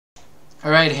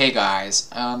Alright, hey guys,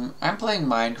 I'm playing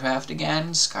Minecraft again,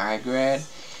 SkyGrid,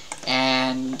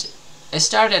 and I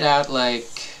started out I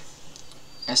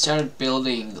started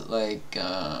building 5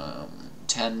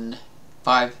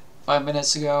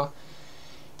 minutes ago,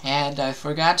 and I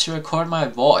forgot to record my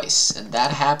voice, and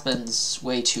that happens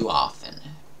way too often.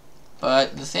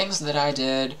 But the things that I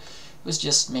did was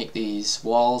just make these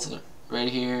walls right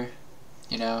here,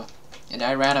 and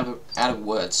I ran out of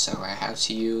wood, so I have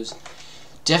to use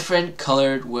different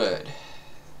colored wood.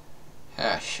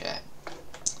 Ah, shit.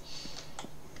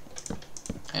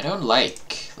 I don't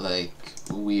like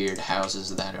weird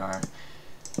houses that are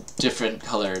different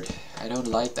colored. I don't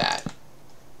like that.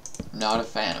 I'm not a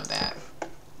fan of that.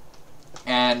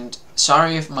 And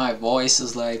sorry if my voice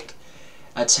is like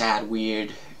a tad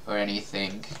weird or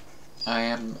anything.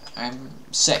 I'm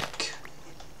sick.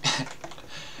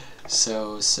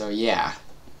 so yeah.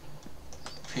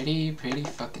 Pretty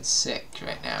fucking sick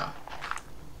right now.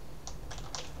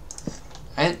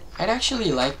 I'd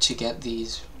actually like to get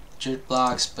these dirt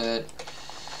blocks, but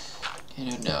I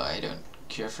don't know, I don't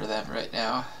care for them right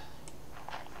now.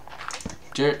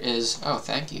 Dirt is... oh,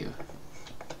 thank you.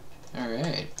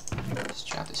 Alright. Let's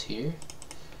drop this here.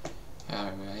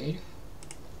 Alright.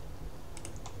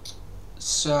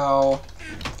 So,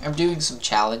 I'm doing some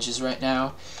challenges right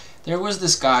now. There was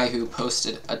this guy who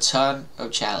posted a ton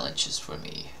of challenges for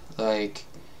me. Like,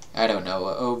 I don't know,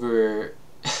 over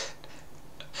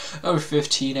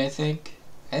 15, I think.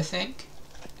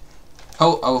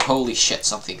 Oh, holy shit,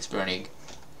 something's burning.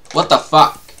 What the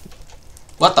fuck?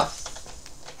 What the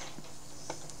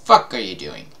fuck are you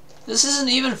doing? This isn't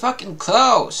even fucking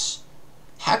close.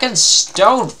 How can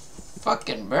stone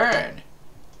fucking burn?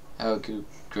 Oh,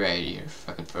 great, you're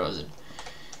fucking frozen.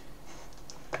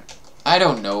 I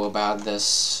don't know about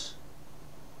this.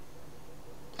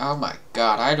 Oh my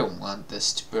god, I don't want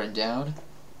this to burn down.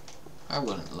 I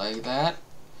wouldn't like that.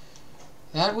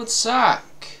 That would suck.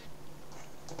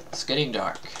 It's getting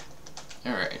dark.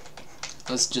 Alright.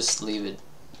 Let's just leave it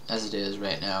as it is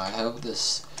right now. I hope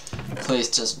this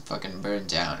place doesn't fucking burn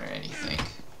down or anything.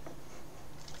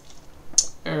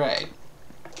 Alright.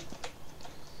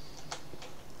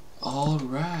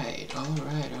 Alright.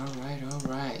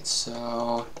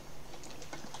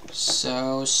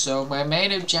 So my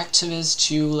main objective is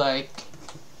to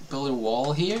build a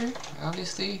wall here,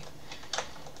 obviously,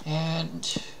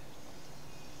 and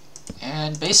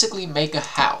basically make a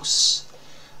house.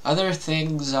 Other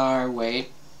things are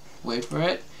wait for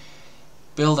it.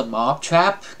 Build a mob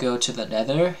trap, go to the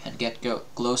nether and get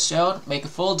glowstone, make a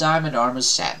full diamond armor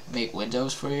set, make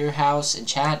windows for your house,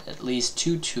 enchant at least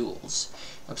 2 tools,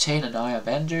 obtain an eye of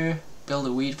ender, build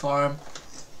a wheat farm,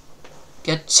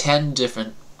 get 10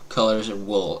 different colors of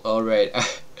wool. Alright,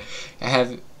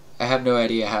 I have no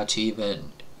idea how to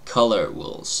even color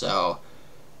wool, so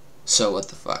what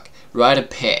the fuck. Ride a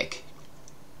pig.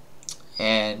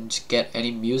 And get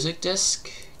any music disc.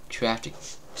 Crafting.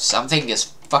 Something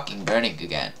is fucking burning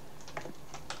again.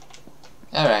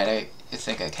 Alright, I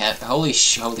think I can't. Holy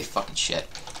fucking shit.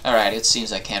 Alright, it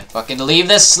seems I can't fucking leave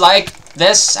this like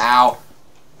this. Ow.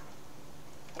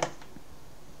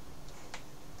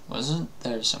 Wasn't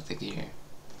there something here?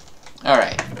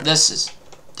 Alright,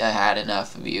 I had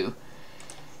enough of you.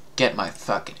 Get my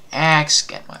fucking axe,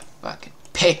 get my fucking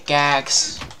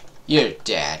pickaxe. You're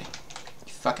dead.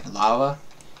 You fucking lava.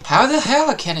 How the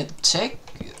hell can it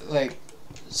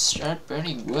start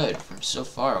burning wood from so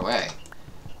far away?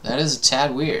 That is a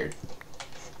tad weird.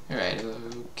 Alright,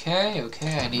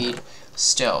 okay, I need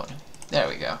stone. There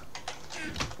we go.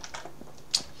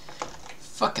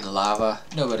 Fucking lava.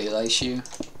 Nobody likes you.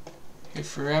 You're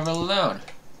forever alone.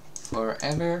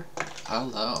 Forever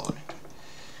alone.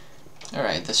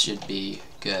 Alright, this should be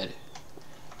good.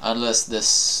 Unless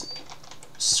this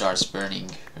starts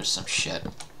burning or some shit.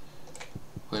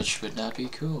 Which would not be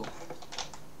cool.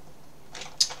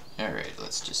 Alright,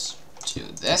 let's just do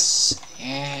this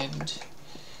and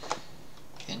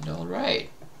alright.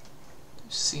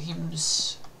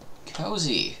 Seems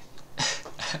cozy.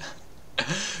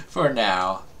 For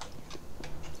now.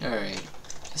 Alright.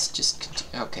 Let's just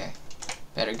continue. Okay.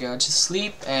 Better go to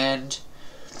sleep and...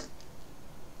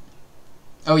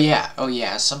 Oh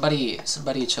yeah, somebody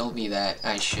told me that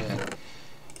I should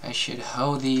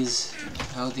hoe these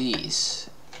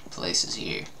places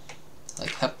here.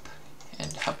 Like hup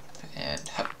and hup and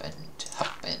hup and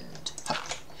hup and hup.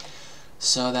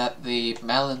 So that the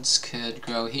melons could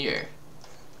grow here.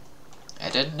 I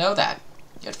didn't know that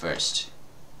at first.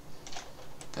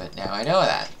 But now I know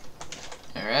that.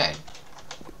 Alright.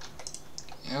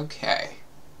 Okay.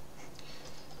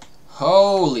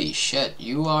 Holy shit,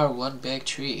 you are one big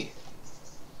tree.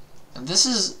 And this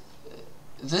is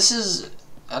this is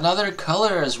another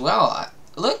color as well.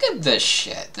 Look at this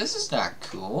shit. This is not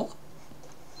cool.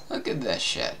 Look at this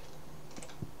shit.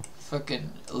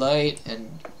 Fucking light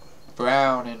and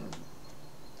brown and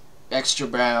extra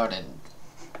brown and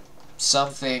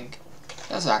something.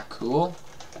 That's not cool.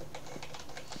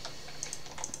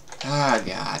 Ah,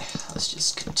 God. Let's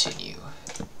just continue.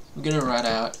 I'm gonna run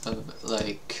out of,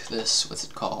 like, this, what's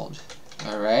it called?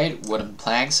 Alright, wooden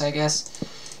planks, I guess.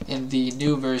 In the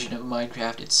new version of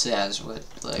Minecraft, it says what,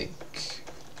 like,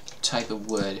 type of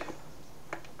wood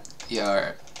you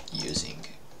are using.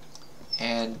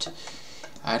 And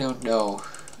I don't know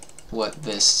what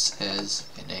this is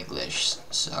in English,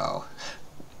 so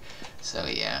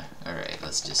yeah. Alright,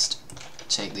 let's just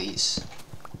take these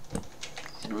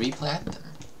and replant them.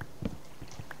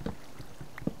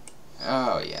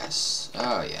 Oh yes,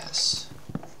 oh yes.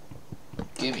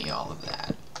 Give me all of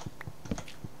that.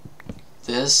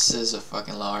 This is a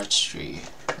fucking large tree.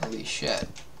 Holy shit.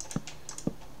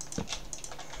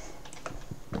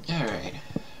 Alright.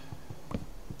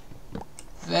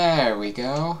 There we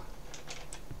go.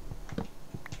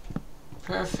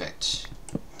 Perfect.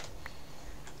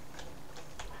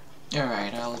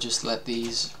 Alright, I'll just let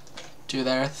these do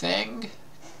their thing.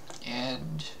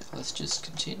 And let's just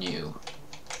continue.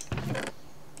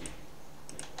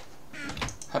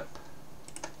 Hup.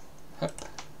 Hup.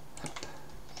 Hup.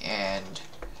 And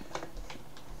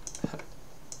hup.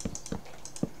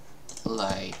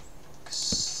 Like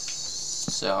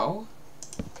so.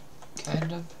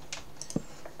 Kind of.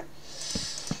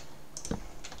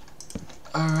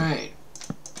 Alright.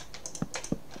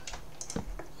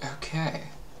 Okay.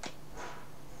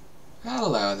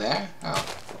 Hello there. Oh,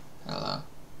 hello.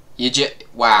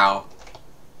 Wow.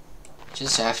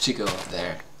 Just have to go up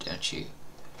there, don't you?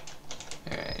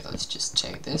 Alright, let's just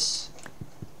take this.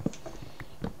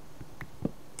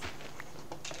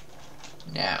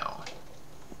 Now,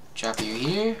 drop you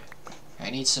here. I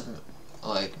need some,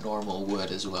 like, normal wood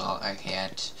as well. I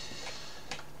can't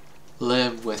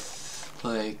live with,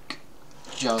 like,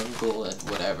 jungle and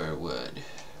whatever wood.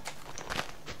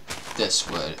 This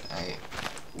wood.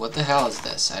 What the hell is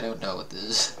this? I don't know what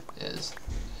this is.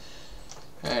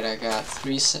 Alright, I got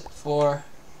four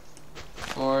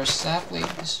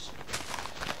saplings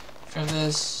from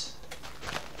this.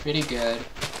 Pretty good.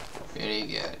 Pretty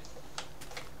good.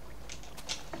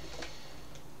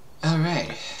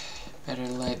 Alright. Better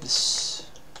light this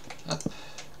up.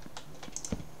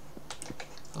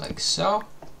 Like so.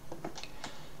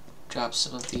 Drop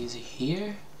some of these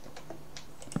here.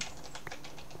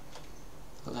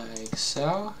 Like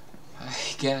so, I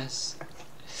guess.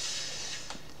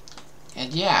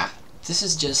 And yeah, this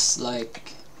is just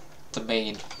like the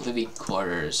main living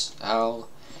quarters. I'll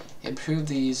improve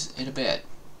these in a bit.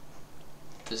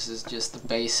 This is just the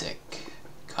basic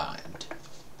kind.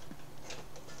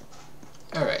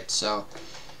 Alright, so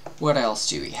what else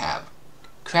do we have?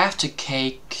 Craft a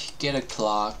cake, get a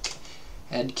clock,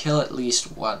 and kill at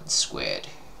least one squid.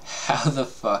 How the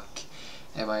fuck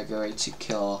am I going to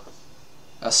kill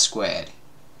a squid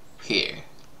here?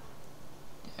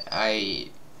 I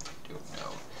don't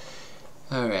know.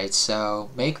 Alright, so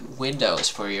make windows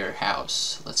for your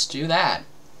house. Let's do that.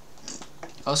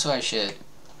 Also, I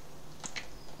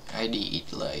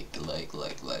need like,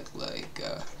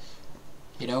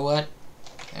 you know what?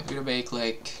 I'm gonna make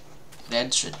like an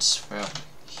entrance from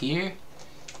here.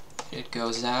 It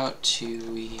goes out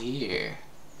to here.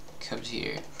 Comes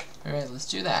here. Alright, let's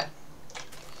do that.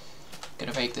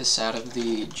 Gonna make this out of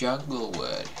the jungle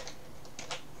wood.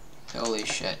 Holy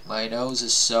shit, my nose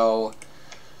is so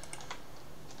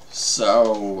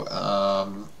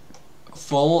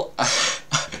full.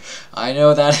 I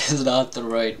know that is not the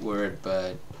right word,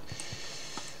 but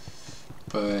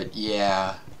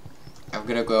yeah, I'm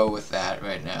gonna go with that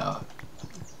right now.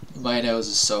 My nose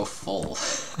is so full.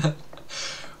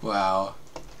 Wow.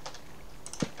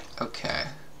 Okay,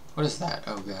 what is that?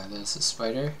 Oh god, there's a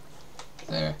spider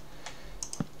there.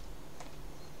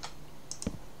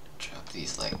 Drop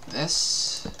these like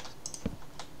this.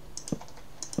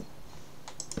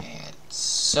 And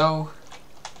so.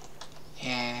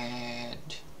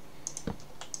 And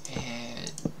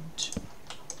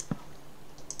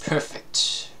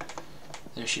perfect.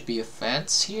 There should be a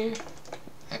fence here.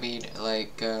 I mean,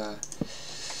 like,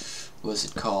 what's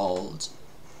it called?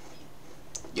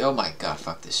 Oh my god,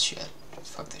 fuck this shit.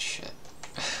 Fuck this shit.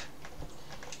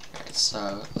 Alright,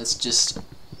 so let's just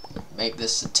make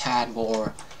this a tad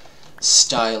more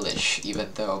stylish, even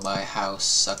though my house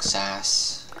sucks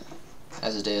ass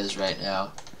as it is right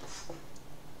now.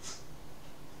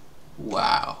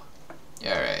 Wow.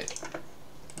 Alright.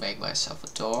 Make myself a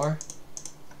door.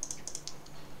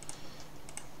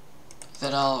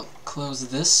 then I'll close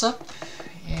this up,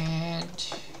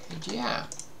 and yeah.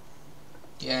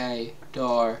 Yay,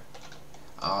 door.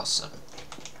 Awesome.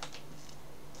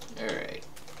 Alright.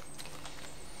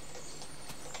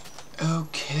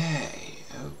 Okay.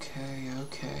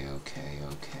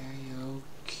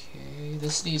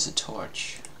 This needs a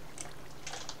torch.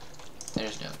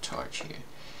 There's no torch here.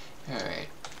 Alright.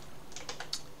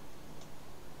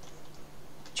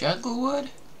 Jungle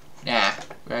wood? Nah,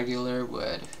 regular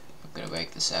wood. I'm gonna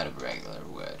make this out of regular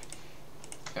wood.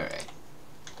 Alright.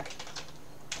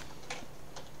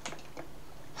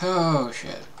 Oh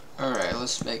shit. Alright,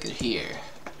 let's make it here.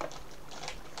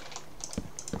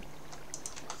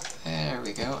 There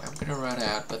we go. I'm gonna run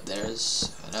out, but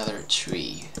there's another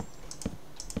tree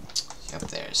up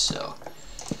there, so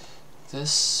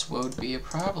this won't be a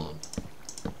problem.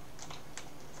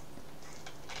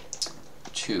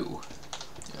 2.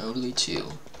 Only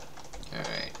 2.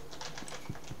 Alright.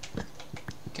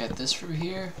 Get this from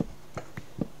here.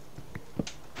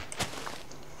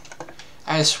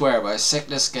 I swear, my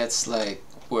sickness gets, like,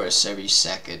 worse every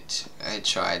second I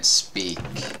try and speak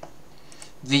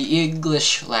the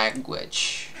English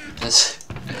language.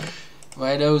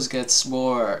 My nose gets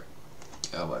more...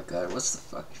 Oh my god, what's the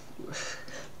fuck?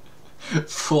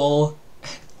 Full...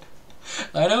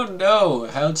 I don't know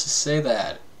how to say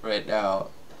that right now.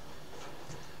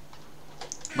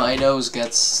 My nose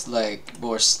gets, like,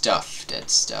 more stuffed and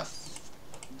stuff.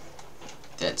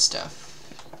 Dead stuff.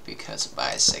 Because of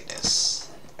my sickness.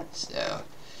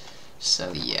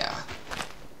 So yeah.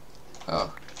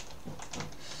 Oh.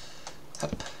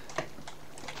 Up.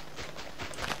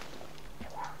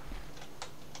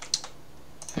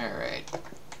 Alright.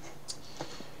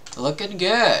 Looking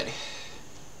good.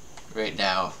 Right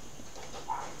now.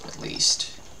 At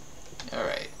least.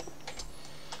 Alright.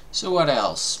 So what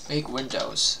else? Make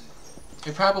windows.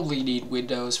 I probably need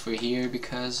windows for here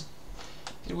because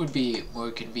it would be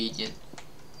more convenient.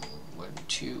 1,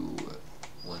 2,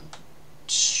 1.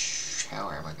 How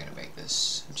am I gonna make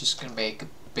this? I'm just gonna make a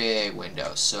big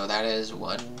window. So that is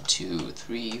 1, 2,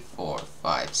 3, 4,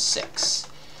 5, 6.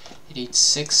 I need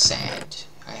 6 sand.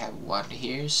 I have 1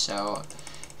 here, so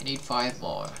I need 5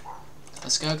 more.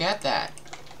 Let's go get that.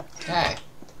 Okay.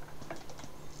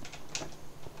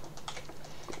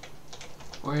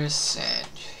 Where's sand?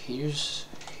 Here's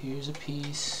a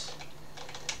piece.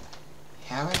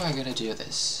 How am I gonna do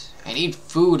this? I need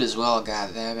food as well,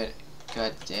 god damn it.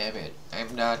 God damn it.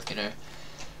 I'm not gonna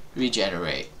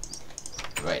regenerate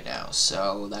right now,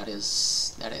 so that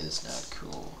is not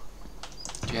cool.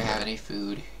 Do you have any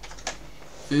food?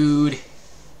 Food.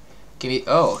 Give me,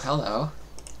 oh, hello.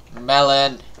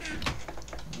 Melon.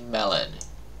 Melon.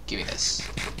 Give me this.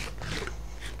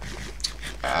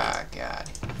 Ah, god.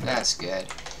 That's good.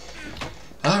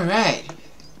 Alright.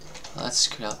 Let's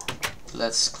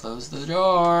close the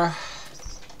door.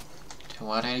 Don't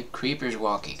want any creepers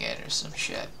walking in or some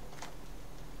shit.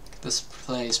 This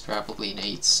place probably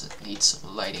needs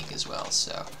some lighting as well,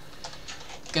 so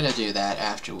I'm gonna do that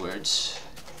afterwards.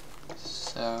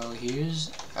 So here's,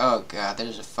 oh god,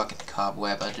 there's a fucking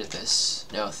cobweb under this.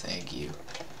 No thank you.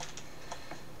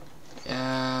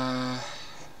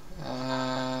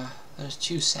 There's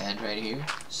 2 sand right here,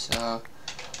 so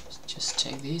just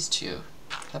take these 2.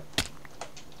 Yep.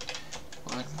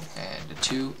 1 and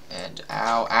 2 and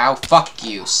ow, fuck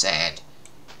you, sand.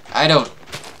 I don't.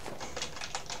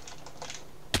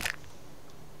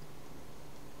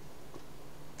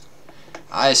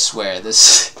 I swear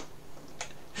this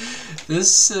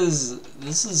is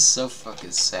so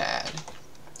fucking sad.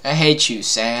 I hate you,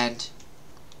 sand.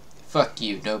 Fuck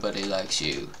you, nobody likes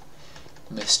you,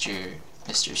 Mr.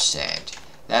 Sand.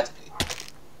 That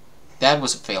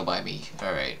was a fail by me.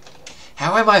 Alright.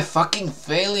 How am I fucking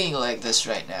failing like this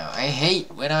right now? I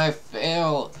hate when I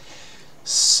fail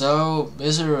so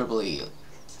miserably.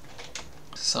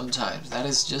 Sometimes. That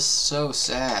is just so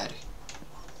sad.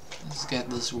 Let's get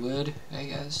this wood, I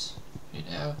guess. You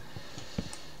know?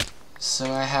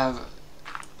 So I have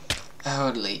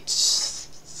only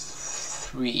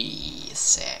 3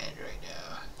 sand right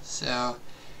now. So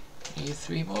I need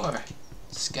 3 more.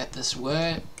 Let's get this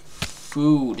wood,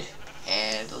 food,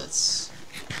 and let's.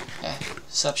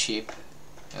 Sup, sheep?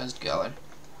 How's it going?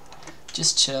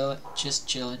 Just chilling,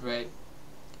 right?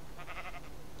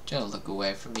 Don't look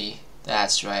away from me.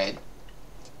 That's right.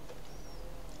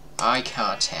 Eye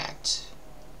contact.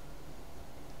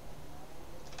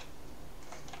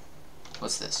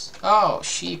 What's this? Oh,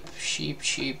 sheep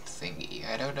thingy.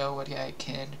 I don't know what I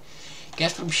can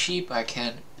get from sheep. I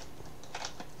can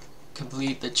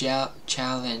complete the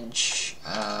challenge.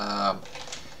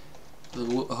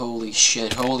 Holy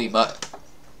shit! Holy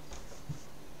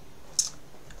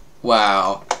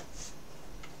Wow.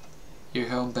 Your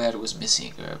home bed was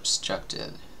missing or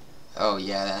obstructed. Oh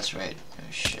yeah, that's right.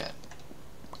 Oh shit.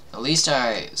 At least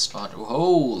I spawned.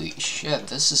 Holy shit,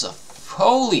 this is a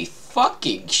holy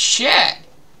fucking shit!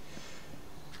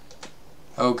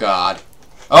 Oh god.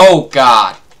 Oh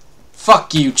god!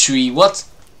 Fuck you, tree, what?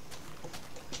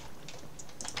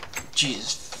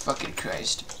 Jesus fucking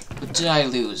Christ. What did I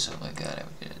lose? Oh my god,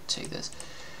 I'm gonna take this.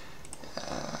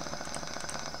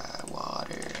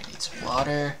 Water. I need some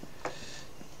water.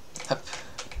 Up.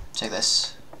 Take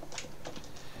this.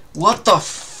 What the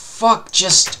fuck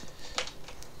just...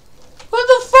 What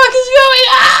the fuck is going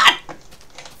on?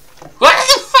 What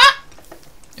the fuck?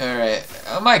 Alright.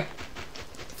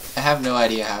 I have no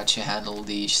idea how to handle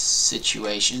these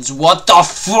situations. What the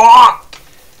fuck?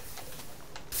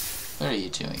 What are you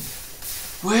doing?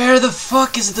 Where the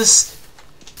fuck is this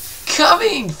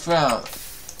coming from?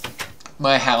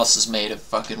 My house is made of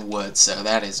fucking wood, so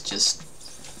that is just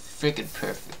freaking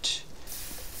perfect.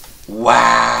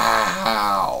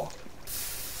 Wow.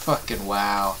 Fucking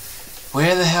wow.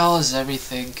 Where the hell is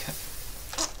everything?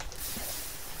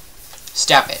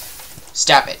 Stop it.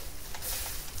 Stop it.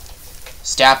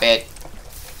 Stop it.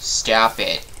 Stop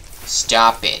it.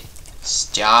 Stop it.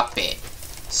 Stop it.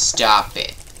 Stop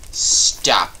it.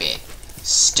 Stop it.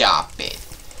 Stop it.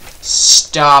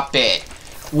 Stop it.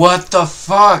 What the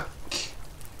fuck?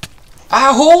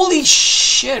 Ah, holy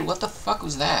shit. What the fuck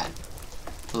was that?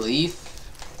 Leaf?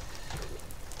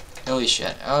 Holy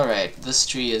shit. Alright, this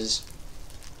tree is...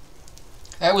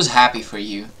 I was happy for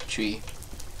you, tree.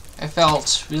 I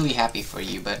felt really happy for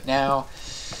you, but now...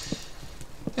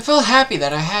 I felt happy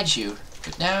that I had you,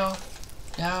 but now,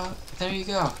 there you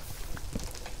go.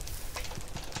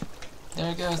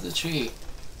 There goes the tree.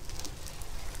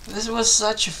 This was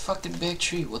such a fucking big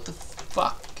tree, what the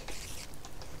fuck?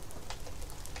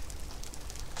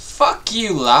 Fuck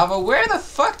you, lava, where the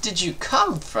fuck did you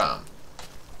come from?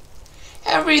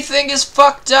 Everything is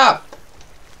fucked up!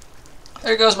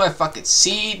 There goes my fucking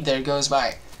seed, there goes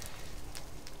my...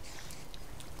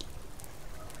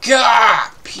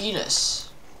 Gah! Penis.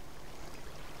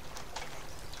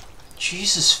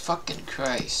 Jesus fucking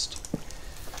Christ.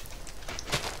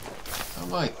 Oh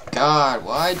my god,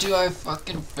 why do I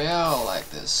fucking fail like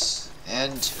this?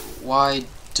 And why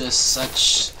does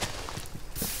such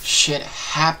shit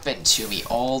happen to me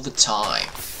all the time?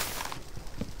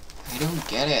 I don't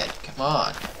get it, come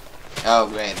on. Oh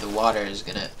great, the water is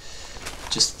gonna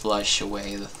just flush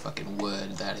away the fucking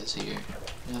wood that is here.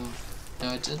 No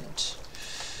it didn't.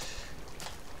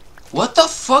 What the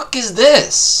fuck is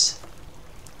this?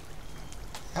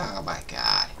 Oh my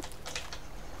god.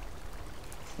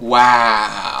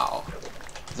 Wow.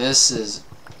 This is...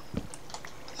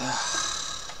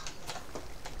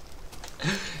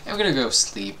 I'm gonna go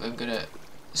sleep. I'm gonna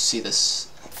see this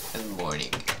in the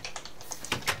morning.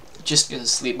 Just gonna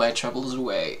sleep my troubles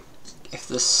away. If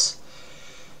this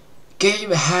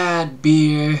game had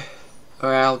beer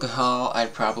or alcohol,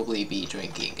 I'd probably be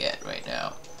drinking it right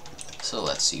now. So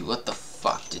let's see, what the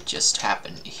fuck did just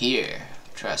happen here?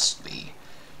 Trust me.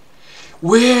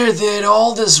 Where did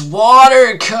all this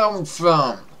water come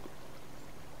from?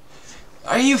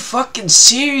 Are you fucking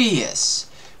serious?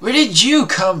 Where did you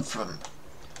come from?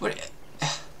 What?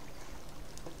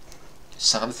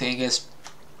 Something is...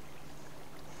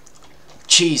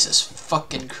 Jesus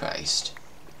fucking Christ.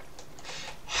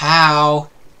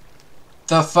 How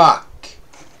the fuck?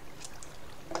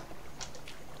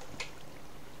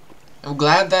 I'm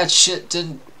glad that shit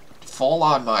didn't fall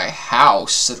on my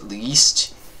house, at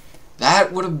least.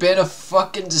 That would have been a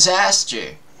fucking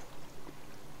disaster.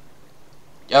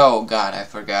 Oh god, I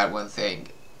forgot one thing.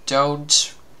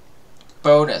 Don't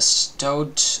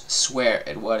swear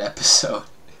in one episode.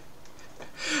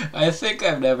 I think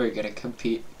I'm never gonna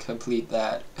complete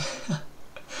that.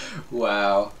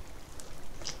 Wow.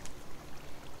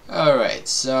 Alright,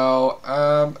 so,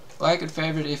 like and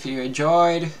favorite if you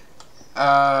enjoyed.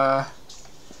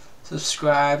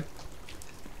 Subscribe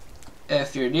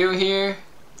if you're new here.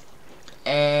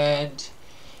 And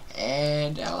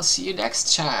I'll see you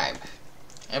next time.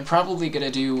 I'm probably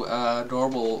gonna do a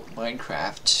normal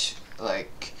Minecraft,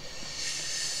 like,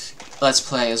 Let's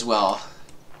Play as well.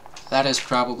 That is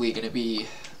probably gonna be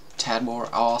a tad more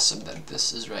awesome than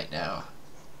this is right now.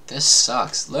 This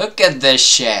sucks. Look at this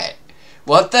shit.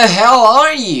 What the hell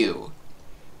are you?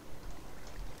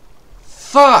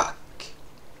 Fuck.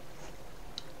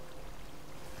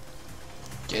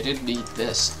 I didn't need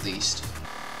this, at least.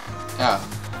 Oh,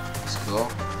 that's cool.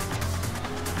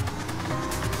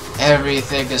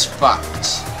 Everything is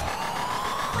fucked.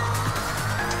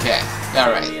 Okay,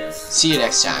 alright. See you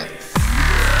next time.